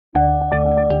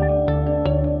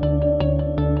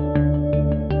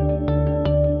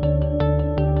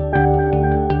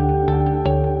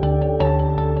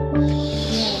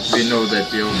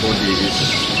your body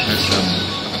has some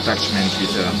attachment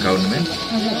with the government,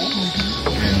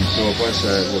 and two of us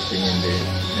are working in the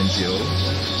NGO,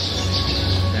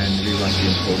 and we want to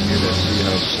inform you that we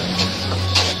have some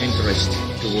interest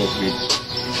to work with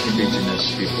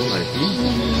indigenous people like you,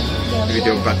 with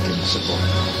your backing support.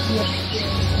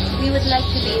 We would like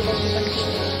to be able to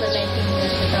continue implementing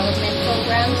the development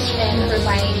programs and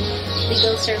provide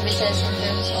legal services in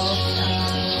terms of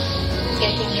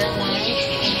getting their land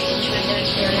and ensure that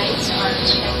their rights are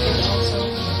protected also.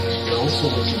 We're also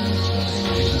working with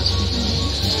indigenous people.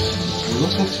 We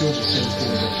also feel the same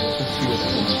thing that we also feel for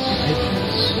Naipit.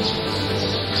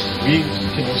 We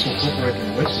can also cooperate and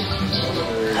work with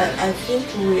them. I think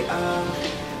we are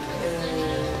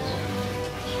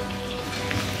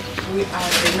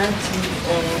the native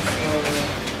of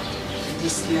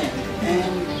this land,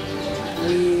 and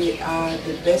we are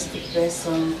the best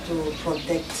person to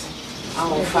protect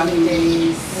our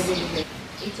families.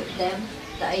 Each of them,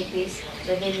 the IPs,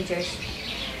 the villagers,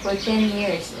 for 10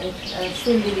 years, and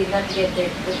still they did not get the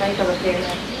title of their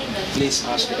land. Please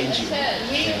ask the NGO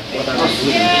what are they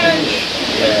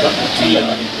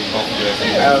doing.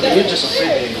 We're just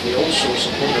afraid they also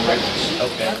support the rebels.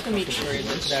 We have to make sure that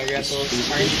the rebels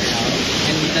aren't around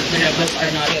and that the rebels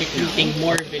are not recruiting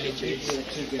more villagers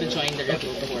to join the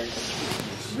rebel force.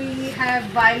 We have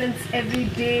violence every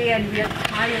day and we are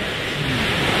tired.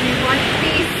 We want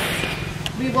peace.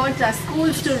 We want our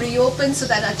schools to reopen so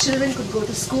that our children could go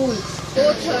to school.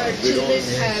 Both our children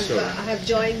have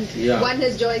joined. One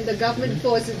has joined the government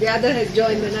forces, the other has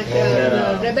joined the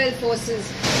rebel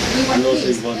forces. We want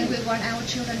peace and we want our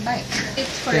children back.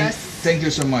 It's for us. Thank you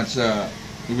so much,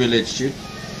 village chief,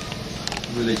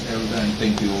 village elder, and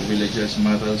thank you villagers,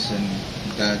 mothers and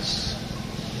dads.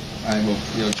 I hope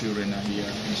your children are here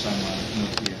and some are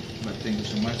not here. But thank you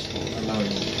so much for allowing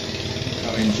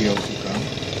our NGO to come.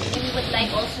 We would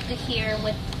like also to hear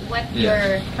what you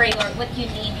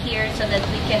need here so that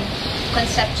we can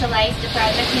conceptualize the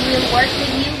project. We will work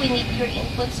with you. We need your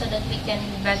input so that we can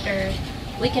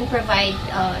provide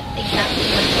exactly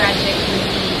what project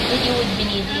you would be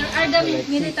needing. Are the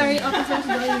military officers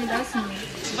going with us?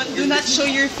 But do not show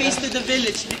your face to the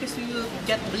village because we will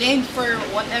get blamed for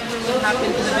whatever will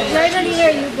happen to the village. You're the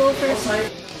leader, you go first.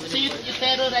 So you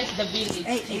terrorize the village.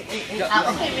 Okay, two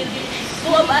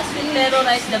of us will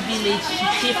terrorize the village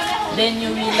chief, then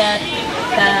you will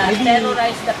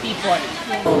terrorize the people.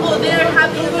 Oh, they are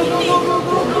having a meeting.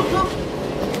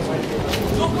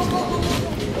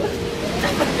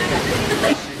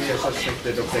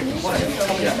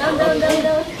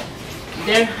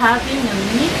 They're having a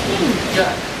meeting.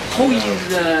 Who is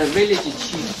the village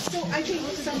chief?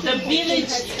 The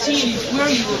village chief. Where are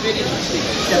you, the village chief?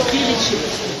 The village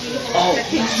chief. Oh,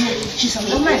 she's a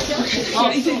woman.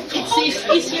 Oh, it's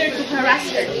easier to harass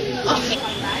her. Okay.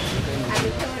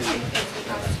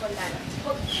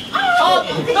 Oh,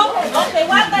 okay,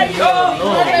 what are you?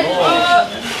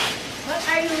 What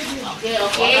are you doing? Okay.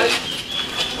 Okay.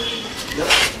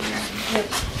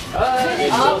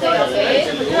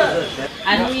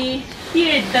 And we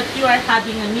heard that you are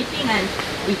having a meeting, and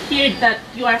we heard that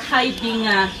you are hiding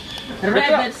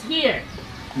rebels here.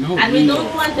 No, and we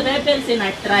don't want rebels in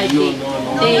our tribe. You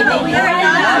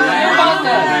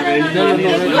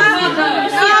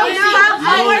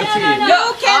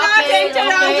cannot enter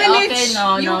our village.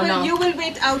 No. You will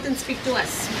wait out and speak to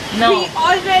us. No. We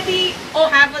already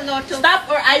have a lot of... Stop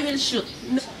or I will shoot.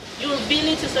 Your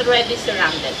village is already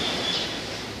surrounded.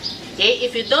 Okay,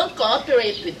 if you don't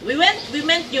cooperate with, we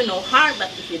meant you no harm, but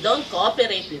if you don't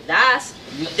cooperate with us,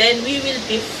 then we will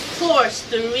be forced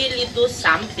to really do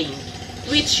something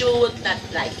which you would not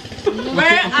like.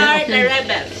 Where are the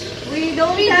rebels? We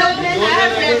don't have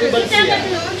rebels.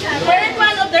 Burn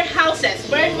one of their houses.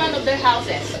 Burn one of their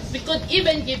houses. We could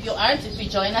even give you arms if you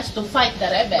join us to fight the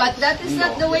rebels. But that is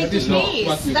not the way to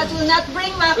peace. That will not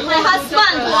bring back my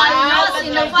husband who are lost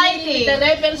in the fighting. The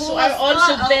rebels are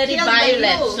also very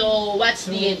violent. So what's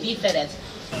the difference?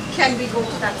 Can we go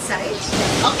to that side?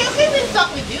 Okay, we'll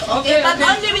talk with you. Okay, but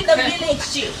only with the village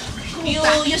chief.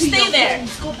 You stay there.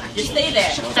 You stay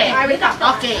there. Okay, I will talk.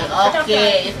 Okay,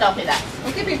 you talk with us.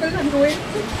 Okay, people, I'm going.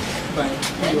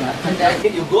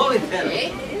 You go with them. Okay.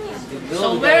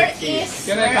 So where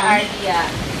are the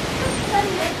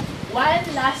one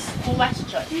last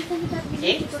question?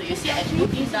 Okay, so you see I'm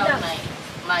putting down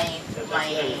my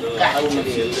gun.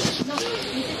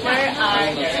 Where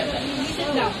are the rebels?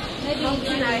 If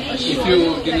you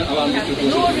didn't allow me to do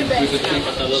with the chief,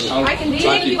 I'll I can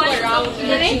take you around.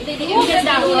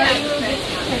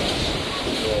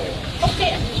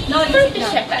 Okay, no, 30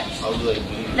 seconds.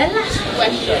 The last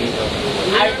question.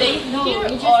 Are they here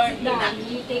or not?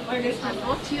 You take orders from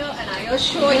Otio and I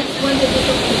assure you one that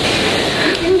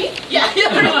you me? Yeah,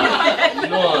 you're right.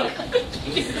 No,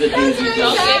 this is the thing.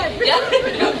 Okay, yeah.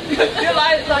 You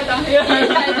like down here.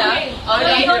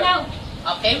 Okay, go now.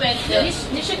 Okay, well,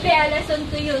 This should be a lesson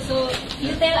to you. So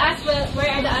you tell us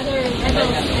where are the other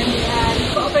rebels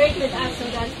and cooperate with us so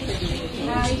that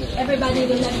everybody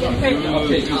will not get hurt.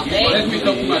 Okay. Let me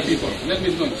talk to my people. Let me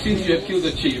know. Since you have killed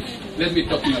the chief, let me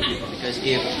talk to my people. Because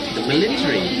if the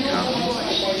military comes,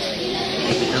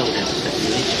 we know that the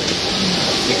military,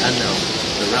 we unknown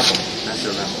the rebel, not the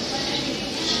rebel.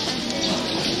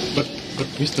 But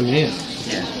Mr. Mayor,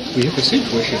 Yeah. we have a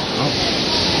situation now.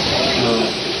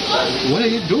 What are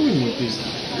you doing with this?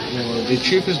 The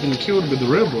chief has been killed by the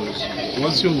rebels.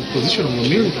 What's your position on the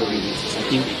military?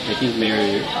 I think,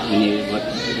 Mayor,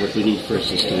 what we need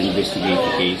first is to investigate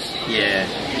the case. Yeah.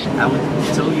 I would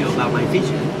tell you about my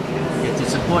vision. Yeah, to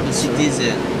support the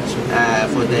citizen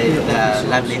for the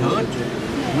livelihood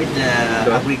with the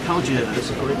agriculture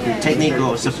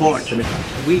technical support.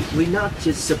 We not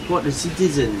just support the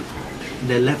citizen,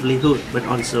 their livelihood, but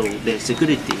also their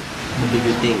security. What do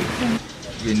you think?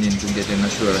 We need to get an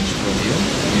assurance from you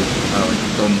if our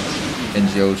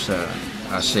NGOs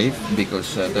are safe,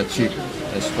 because the chief,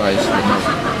 as far as I know,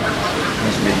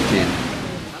 has been killed.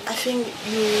 I think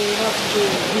you have to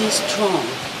be strong.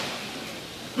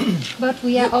 But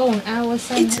we are own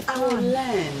ourselves. It's our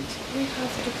land. We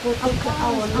have to protect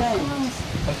our land.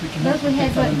 But we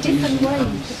have a different way.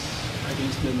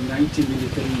 Against the 90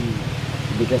 military.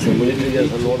 Because the military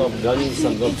has a lot of guns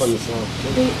and weapons.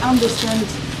 They understand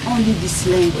only this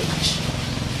language.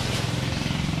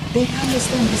 They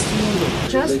understand this language.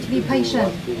 Just be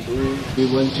patient. We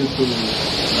want you to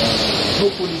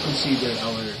hopefully consider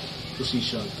our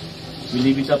position. We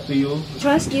leave it up to you.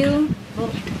 Trust you.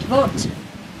 Vote.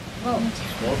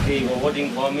 Okay, you're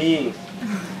voting for me.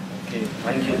 Okay,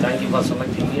 thank you for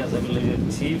selecting me as a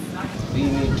village chief. We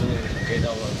need to get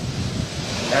our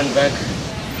land back.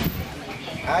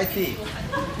 I see.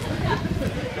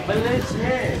 The village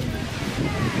here.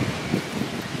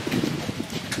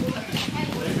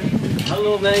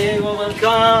 Hello, Mayor,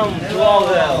 welcome to all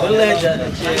the village.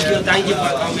 Thank you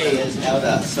for coming.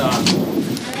 Elders.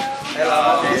 Hello.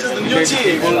 This is the new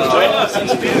chief. Will join us in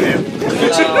spirit.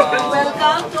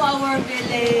 Welcome to our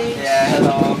village. Yeah,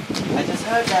 hello. I just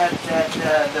heard that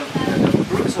the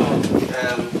brutal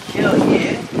killed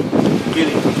here.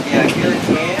 Killing. Yeah, killed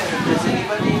here. Does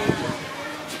anybody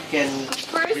can?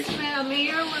 First,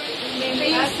 Mayor,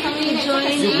 may ask you to join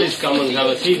You please us. come and have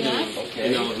a seat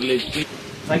in our village.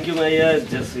 Thank you, Mayor.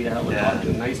 Just we have a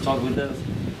nice talk with us.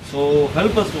 So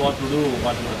help us to what to do,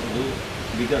 what not to do,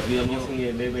 because we are losing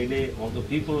day by day all the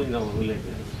people in our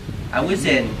villages. I would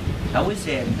say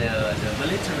the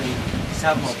military,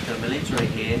 some of the military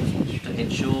here to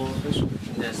ensure the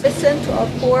Listen to a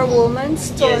poor woman's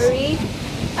story.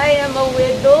 I am a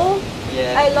widow.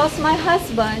 Yeah. I lost my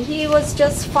husband. He was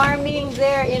just farming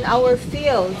there in our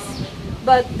fields.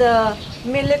 But the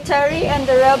military and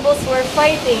the rebels were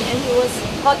fighting and he was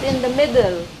caught in the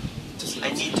middle. I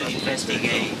need to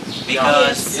investigate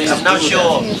because I'm not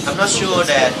sure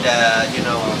that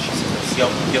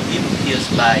your people killed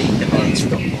by the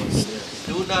military.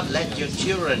 Do not let your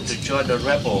children to join the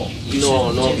rebel.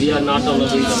 No, we are not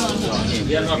allowing them to join.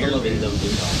 We are not allowing them to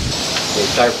join. The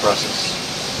entire process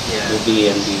will be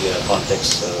in the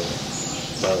context of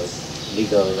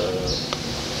legal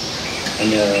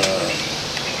and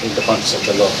in the context of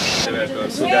the law.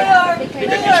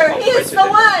 Mayor, he's the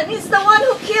one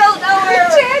who killed our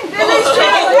village chief.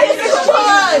 He's the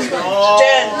one.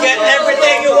 Get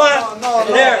everything you want.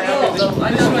 There. He's the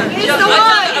one.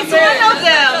 He's one of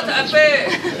them.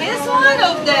 He's one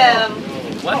of them.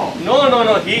 What?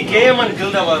 No. He came and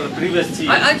killed our previous chief.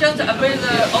 I just appeal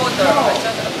the order.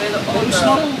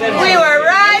 We were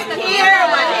right here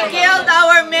when he killed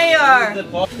our mayor.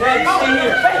 There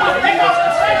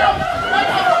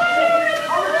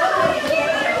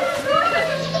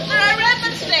are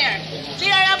rebels there.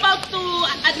 They are about to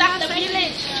attack the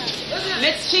village.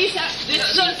 Let's chase this.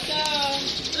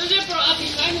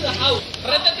 The house.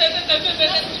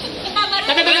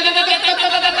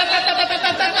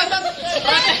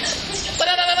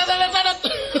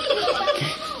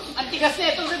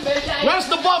 Where's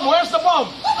the bomb? Where's the bomb?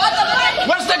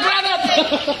 Where's the granite?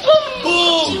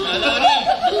 Boom!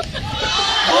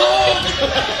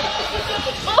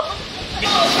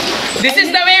 This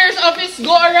is the mayor's office.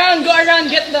 Go around,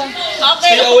 get the...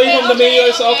 Stay away from the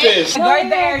mayor's office. Guard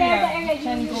the area.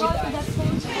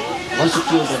 once you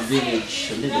kill the village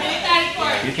leader,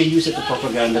 you can use it to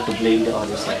propaganda to blame the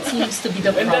other side. Seems to be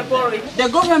the problem. The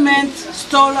government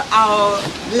stole our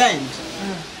land.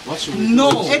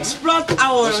 No, exploit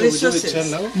our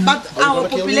resources, but our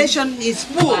population is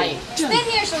full. 10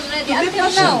 years already,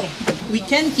 until now. We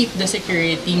can keep the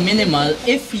security minimal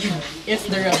if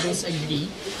the rebels agree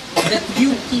that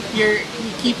you keep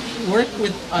work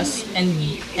with us and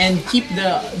keep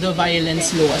the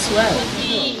violence low as well.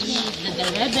 The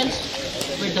rebels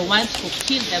were the ones who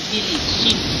killed the village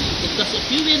chief, because if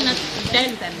you will not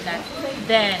tell them that,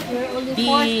 then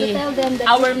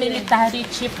our military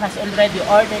chief has already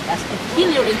ordered us to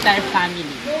kill your entire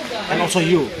family. And also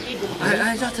you.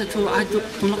 I do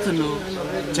not know.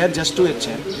 Chen, just do it,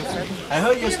 Chen. I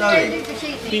heard your story.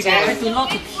 I do not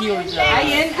cure the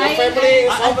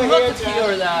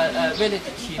village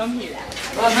chief. Come here.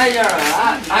 Well, Mayor,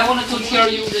 I wanted to hear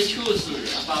you the truth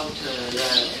about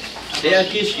They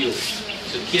accuse you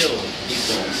to kill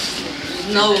people.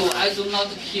 No, I do not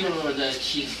cure the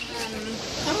chief.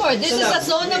 Amor, this is a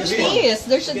zone of peace.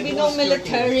 There should be no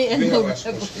military and no rebels.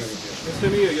 Mr.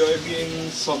 Mayor, you are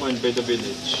being summoned by the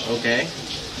village. Okay.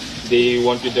 They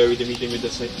want you there with the meeting with the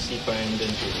SIPA and the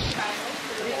NGO.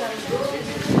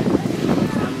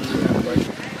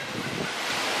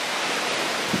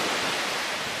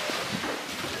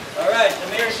 Alright, the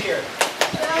mayor's here.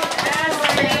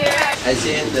 I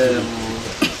see the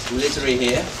military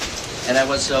here, and I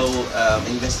also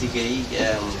investigate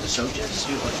the soldiers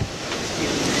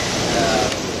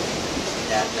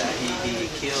that he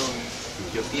killed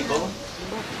your people.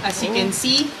 As you can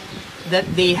see, that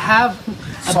they have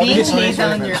a being laid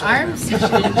down your arms. You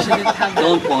shouldn't have.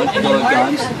 Don't point your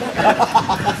guns.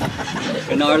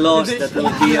 In our laws, that will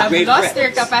be a great lost threat.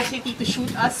 their capacity to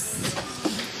shoot us.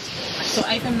 So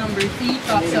item number 3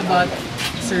 talks about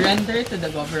surrender to the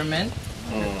government.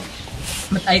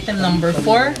 But item number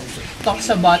 4 talks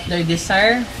about their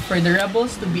desire for the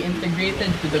rebels to be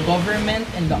integrated to the government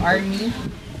and the army,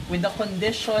 with the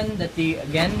condition that they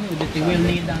will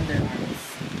lay down their arms.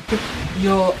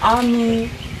 Your army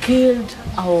killed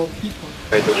our people.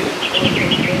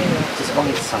 It's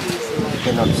only some. You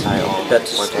cannot sign on.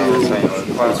 That's true.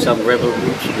 Some rebel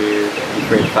groups with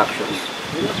different factions.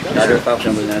 The other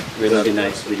faction will not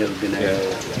deny.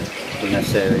 Will not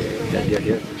say that they are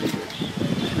there.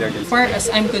 As far as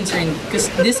I'm concerned, because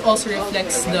this also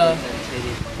reflects the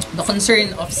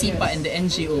concern of SIPA and the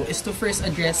NGO, is to first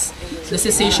address the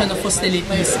cessation of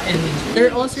hostilities, and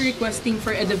they're also requesting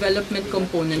for a development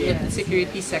component that the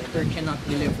security sector cannot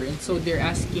deliver, and so they're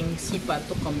asking SIPA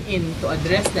to come in to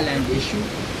address the land issue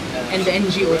and the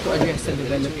NGO to address the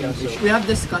development issue. We have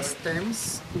discussed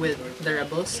terms with the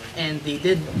rebels and they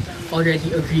did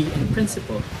already agree in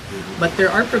principle, but there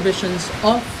are provisions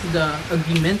of the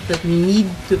agreement that we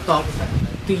need to talk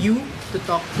to you, to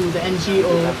talk to the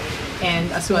NGO,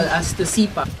 and as well as the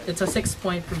SIPA. It's a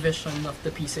 6-point provision of the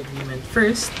peace agreement.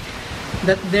 First,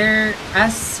 that there,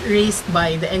 as raised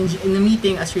by the in the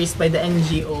meeting as raised by the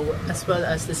NGO as well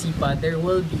as the SIPA, there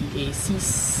will be a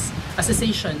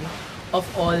cessation of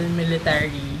all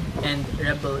military and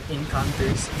rebel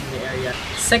encounters in the area.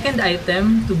 Second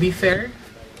item, to be fair,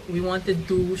 we wanted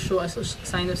to show a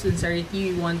sign of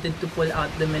sincerity. We wanted to pull out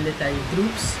the military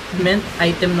troops.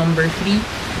 Item number 3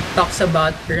 talks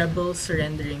about rebels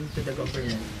surrendering to the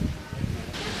government.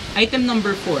 Item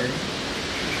number 4.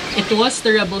 It was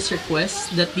the rebels'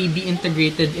 request that they be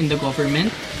integrated in the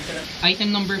government.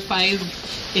 Item number 5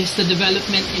 is the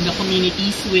development in the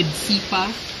communities with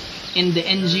SIPA and the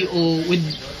NGO, with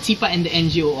SIPA and the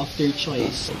NGO of their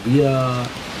choice. We are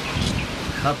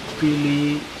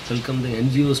happily welcome the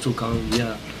NGOs to come. We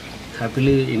are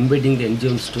happily inviting the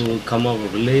NGOs to come our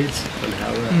village and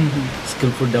have a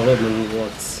skillful development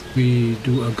works. We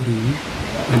do agree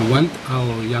and want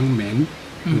our young men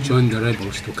to join the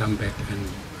rebels to come back and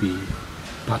be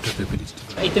part of the village.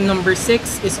 Item number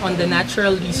 6 is on the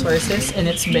natural resources and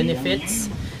its benefits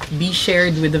be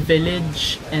shared with the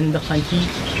village and the country.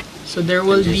 So there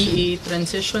will be a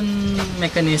transition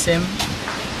mechanism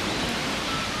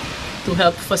to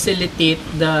help facilitate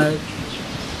the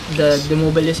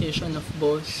demobilization of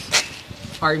both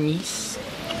armies,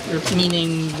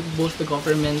 meaning both the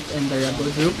government and the rebel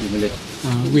group.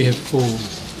 We have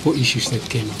four issues that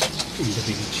came up in the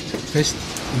village. First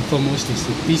and foremost is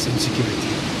the peace and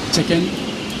security. Second,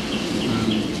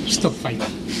 stop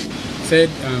fighting.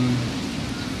 Third,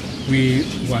 we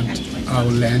want our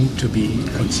land to be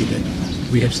considered.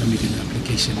 We have submitted an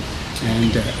application.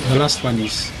 And the last one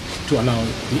is to allow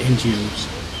the NGOs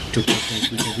to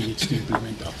cooperate with the village to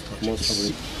implement our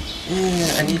projects.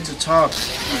 I need to talk.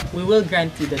 We will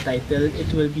grant you the title.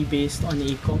 It will be based on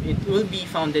it will be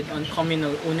founded on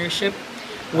communal ownership,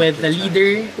 with the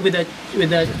leader, with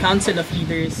the council of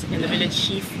leaders and the village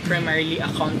chief primarily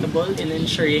accountable in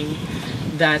ensuring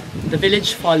that the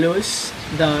village follows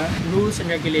the rules and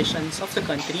regulations of the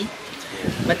country,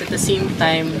 but at the same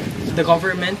time the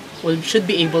government should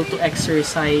be able to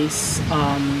exercise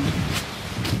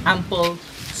ample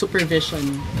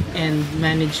supervision and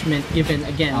management, given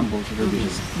again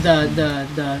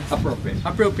the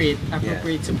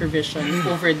appropriate supervision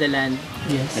over the land.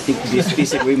 Yes, I think this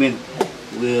peace agreement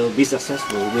will be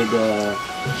successful with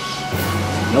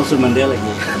Nelson Mandela.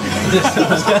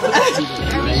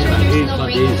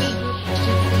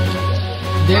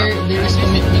 There is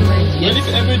commitment. Well, if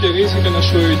ever there is, you can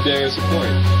assure their support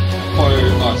for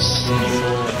us.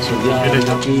 So we are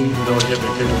happy.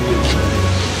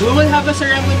 We will have a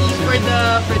ceremony for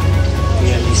the.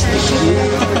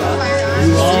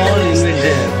 You all in with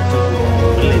them.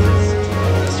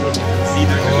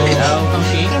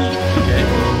 Okay.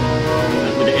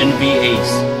 With the NVAs.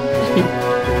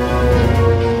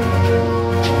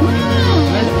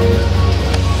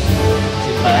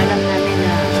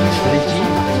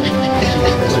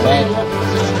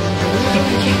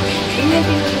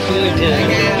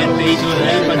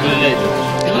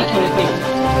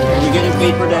 Are we getting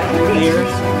paid for that over the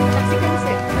years?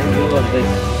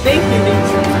 Thank you.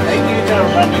 Thank you,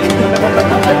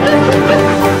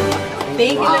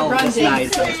 Thank you, LeBron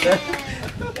James.